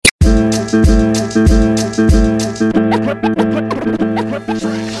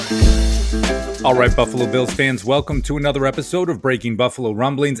right, Buffalo Bills fans, welcome to another episode of Breaking Buffalo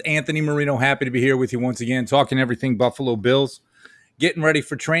Rumblings. Anthony Marino, happy to be here with you once again, talking everything Buffalo Bills. Getting ready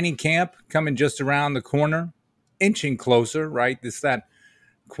for training camp, coming just around the corner, inching closer, right? This that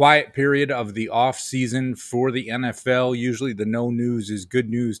quiet period of the off season for the NFL. Usually the no news is good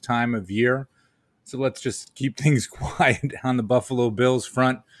news time of year. So let's just keep things quiet on the Buffalo Bills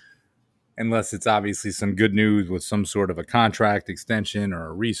front, unless it's obviously some good news with some sort of a contract extension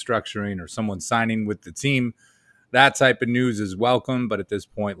or a restructuring or someone signing with the team. That type of news is welcome, but at this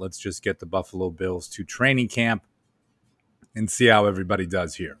point, let's just get the Buffalo Bills to training camp and see how everybody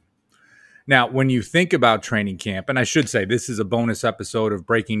does here. Now, when you think about training camp, and I should say this is a bonus episode of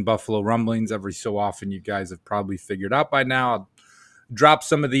Breaking Buffalo Rumblings. Every so often, you guys have probably figured out by now, I'll drop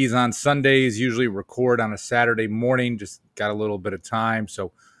some of these on Sundays, usually record on a Saturday morning, just got a little bit of time.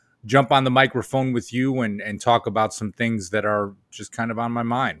 So jump on the microphone with you and talk about some things that are just kind of on my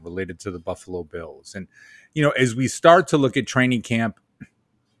mind related to the Buffalo Bills. And, you know, as we start to look at training camp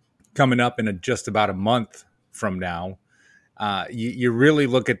coming up in just about a month from now, you really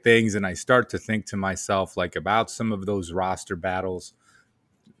look at things and I start to think to myself, like, about some of those roster battles.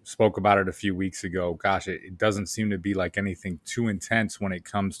 Spoke about it a few weeks ago. Gosh, it doesn't seem to be like anything too intense when it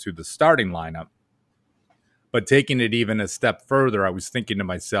comes to the starting lineup. But taking it even a step further, I was thinking to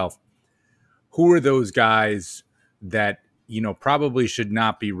myself, who are those guys that, you know, probably should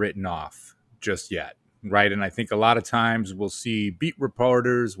not be written off just yet, right? And I think a lot of times we'll see beat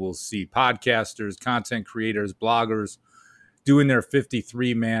reporters, we'll see podcasters, content creators, bloggers doing their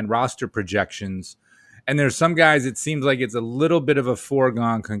 53-man roster projections. And there's some guys, it seems like it's a little bit of a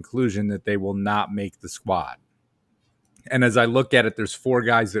foregone conclusion that they will not make the squad. And as I look at it, there's four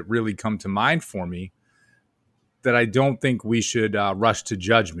guys that really come to mind for me that I don't think we should rush to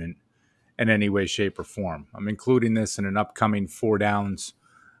judgment in any way, shape, or form. I'm including this in an upcoming 4 Downs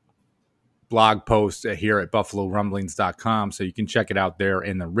blog post here at BuffaloRumblings.com, so you can check it out there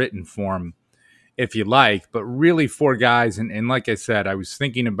in the written form if you like. But really, four guys, and like I said, I was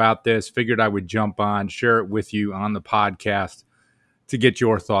thinking about this, figured I would jump on, share it with you on the podcast to get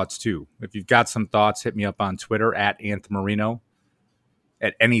your thoughts too. If you've got some thoughts, hit me up on Twitter at AnthMarino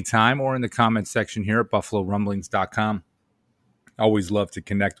at any time, or in the comments section here at BuffaloRumblings.com. I always love to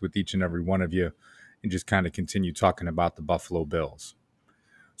connect with each and every one of you and just kind of continue talking about the Buffalo Bills.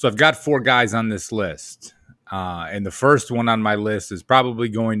 So I've got four guys on this list. And the first one on my list is probably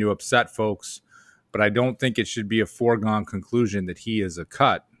going to upset folks, but I don't think it should be a foregone conclusion that he is a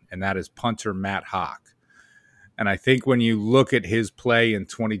cut, and that is punter Matt Haack. And I think when you look at his play in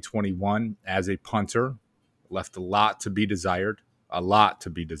 2021 as a punter, left a lot to be desired.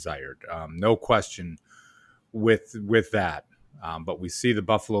 No question with that. But we see the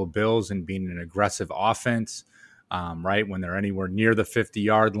Buffalo Bills and being an aggressive offense, right? When they're anywhere near the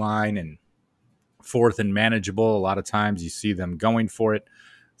 50-yard line and fourth and manageable, a lot of times you see them going for it.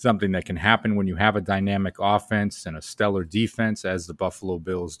 Something that can happen when you have a dynamic offense and a stellar defense, as the Buffalo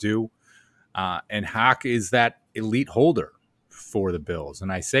Bills do. And Haack is that elite holder for the Bills.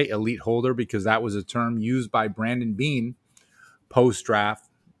 And I say elite holder because that was a term used by Brandon Beane post-draft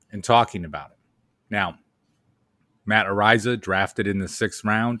and talking about it. Now, Matt Araiza, drafted in the 6th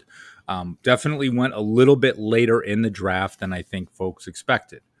round, definitely went a little bit later in the draft than I think folks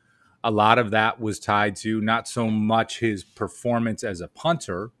expected. A lot of that was tied to not so much his performance as a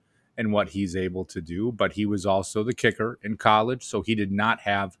punter and what he's able to do, but he was also the kicker in college, so he did not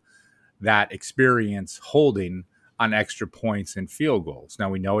have that experience holding on extra points and field goals.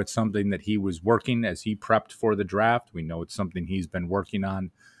 Now, we know it's something that he was working as he prepped for the draft. We know it's something he's been working on,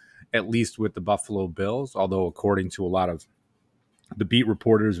 at least with the Buffalo Bills, although according to a lot of the beat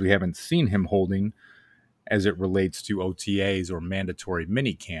reporters, we haven't seen him holding as it relates to OTAs or mandatory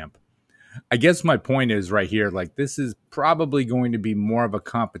minicamp. I guess my point is right here, like, this is probably going to be more of a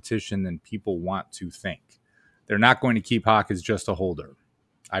competition than people want to think. They're not going to keep Haack as just a holder.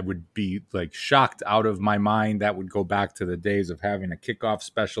 I would be shocked out of my mind. That would go back to the days of having a kickoff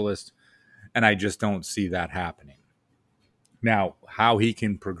specialist, and I just don't see that happening. Now, how he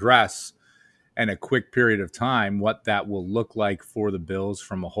can progress in a quick period of time, what that will look like for the Bills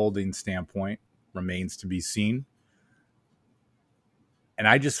from a holding standpoint, remains to be seen. And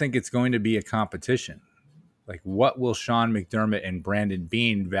I just think it's going to be a competition. Like, what will Sean McDermott and Brandon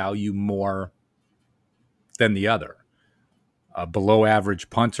Beane value more than the other? A below-average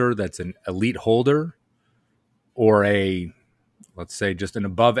punter that's an elite holder, or let's say, just an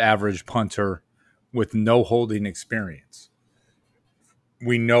above-average punter with no holding experience?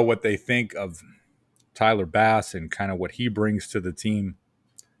 We know what they think of Tyler Bass and kind of what he brings to the team.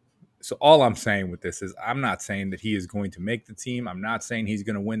 So all I'm saying with this is I'm not saying that he is going to make the team. I'm not saying he's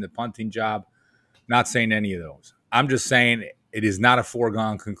going to win the punting job. Not saying any of those. I'm just saying it is not a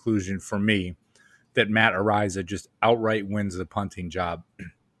foregone conclusion for me that Matt Ariza just outright wins the punting job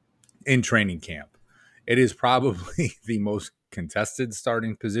in training camp. It is probably the most contested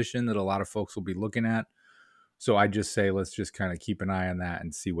starting position that a lot of folks will be looking at. So I just say let's just kind of keep an eye on that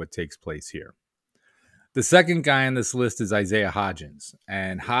and see what takes place here. The second guy on this list is Isaiah Hodgins.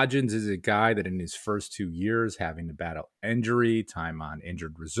 And Hodgins is a guy that in his first 2 years, having to battle injury, time on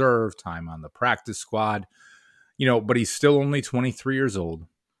injured reserve, time on the practice squad, but he's still only 23 years old.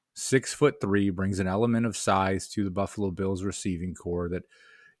 6'3", brings an element of size to the Buffalo Bills receiving core that,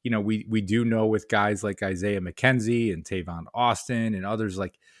 we do know with guys like Isaiah McKenzie and Tavon Austin and others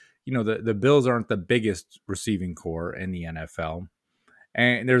like, the Bills aren't the biggest receiving core in the NFL.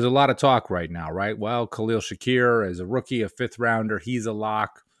 And there's a lot of talk right now, right? Well, Khalil Shakir as a rookie, a fifth rounder, he's a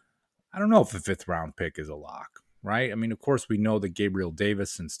lock. I don't know if a fifth round pick is a lock, right? I mean, of course, we know that Gabriel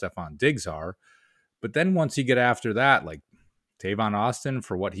Davis and Stephon Diggs are. But then once you get after that, like Tavon Austin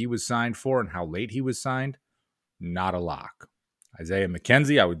for what he was signed for and how late he was signed, not a lock. Isaiah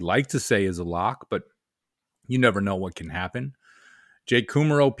McKenzie, I would like to say is a lock, but you never know what can happen. Jake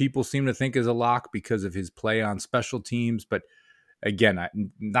Kumaro, people seem to think is a lock because of his play on special teams, but again,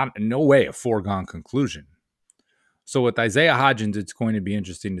 no way a foregone conclusion. So with Isaiah Hodgins, it's going to be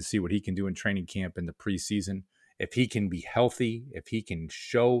interesting to see what he can do in training camp in the preseason. If he can be healthy, if he can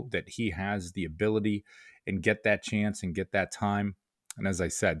show that he has the ability and get that chance and get that time. And as I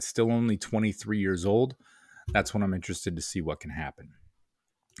said, still only 23 years old. That's when I'm interested to see what can happen.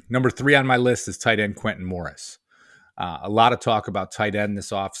 Number 3 on my list is tight end Quentin Morris. A lot of talk about tight end this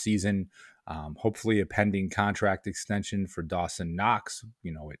offseason. Hopefully a pending contract extension for Dawson Knox,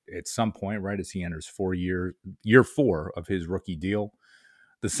 at some point, right, as he enters year 4 of his rookie deal.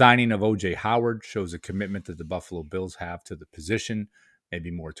 The signing of O.J. Howard shows a commitment that the Buffalo Bills have to the position, maybe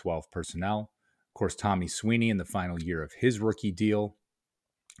more 12 personnel. Of course, Tommy Sweeney in the final year of his rookie deal.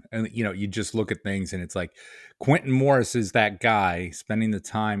 And, you just look at things and it's like Quentin Morris is that guy spending the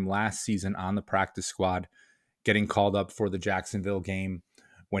time last season on the practice squad, getting called up for the Jacksonville game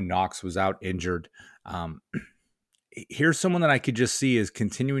when Knox was out injured. Here's someone that I could just see as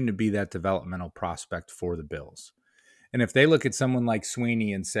continuing to be that developmental prospect for the Bills. And if they look at someone like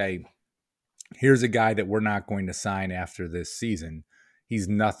Sweeney and say, here's a guy that we're not going to sign after this season, he's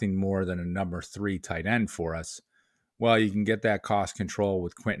nothing more than a number 3 tight end for us. Well, you can get that cost control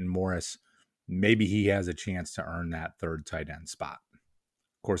with Quentin Morris. Maybe he has a chance to earn that 3rd tight end spot.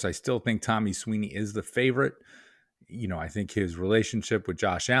 Of course, I still think Tommy Sweeney is the favorite. I think his relationship with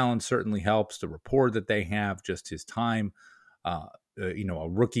Josh Allen certainly helps, the rapport that they have, just his time, a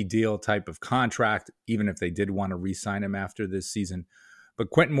rookie deal type of contract, even if they did want to re-sign him after this season. But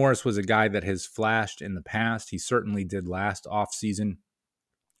Quentin Morris was a guy that has flashed in the past. He certainly did last offseason,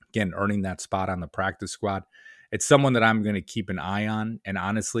 again, earning that spot on the practice squad. It's someone that I'm going to keep an eye on. And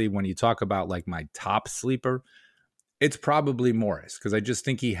honestly, when you talk about like my top sleeper, it's probably Morris because I just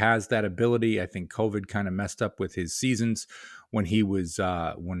think he has that ability. I think COVID kind of messed up with his seasons when he was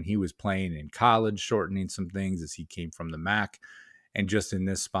playing in college, shortening some things as he came from the MAC. And just in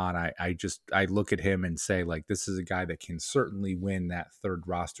this spot, I look at him and say, like, this is a guy that can certainly win that 3rd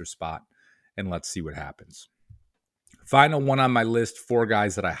roster spot. And let's see what happens. Final one on my list, 4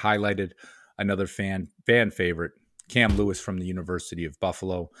 guys that I highlighted. Another fan favorite, Cam Lewis from the University of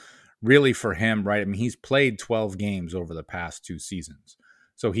Buffalo. Really for him, right? I mean, he's played 12 games over the past 2 seasons.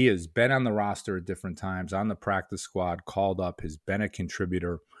 So he has been on the roster at different times, on the practice squad, called up, has been a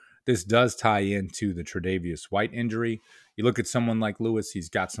contributor. This does tie into the Tre'Davious White injury. You look at someone like Lewis, he's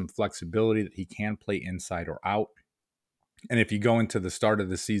got some flexibility that he can play inside or out. And if you go into the start of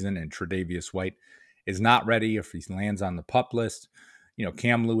the season and Tre'Davious White is not ready, if he lands on the PUP list,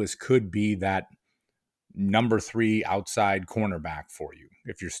 Cam Lewis could be that number 3 outside cornerback for you.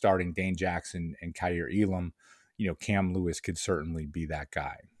 If you're starting Dane Jackson and Kaiir Elam, Cam Lewis could certainly be that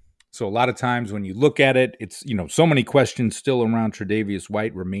guy. So a lot of times when you look at it, it's, so many questions still around Tre'Davious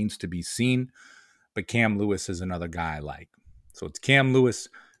White remains to be seen, but Cam Lewis is another guy I like. So it's Cam Lewis,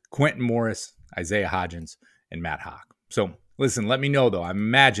 Quentin Morris, Isaiah Hodgins, and Matt Haack. So listen, let me know though. I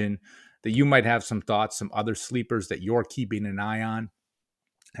imagine that you might have some thoughts, some other sleepers that you're keeping an eye on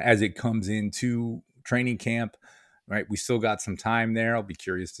as it comes into training camp, right? We still got some time there. I'll be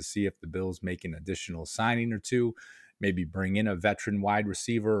curious to see if the Bills make an additional signing or 2, maybe bring in a veteran wide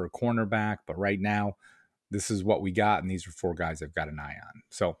receiver or cornerback. But right now, this is what we got, and these are 4 guys I've got an eye on.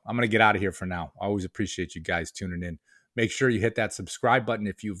 So I'm going to get out of here for now. I always appreciate you guys tuning in. Make sure you hit that subscribe button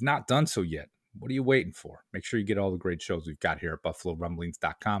if you've not done so yet. What are you waiting for? Make sure you get all the great shows we've got here at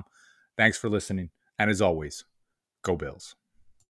BuffaloRumblings.com. Thanks for listening, and as always, go Bills.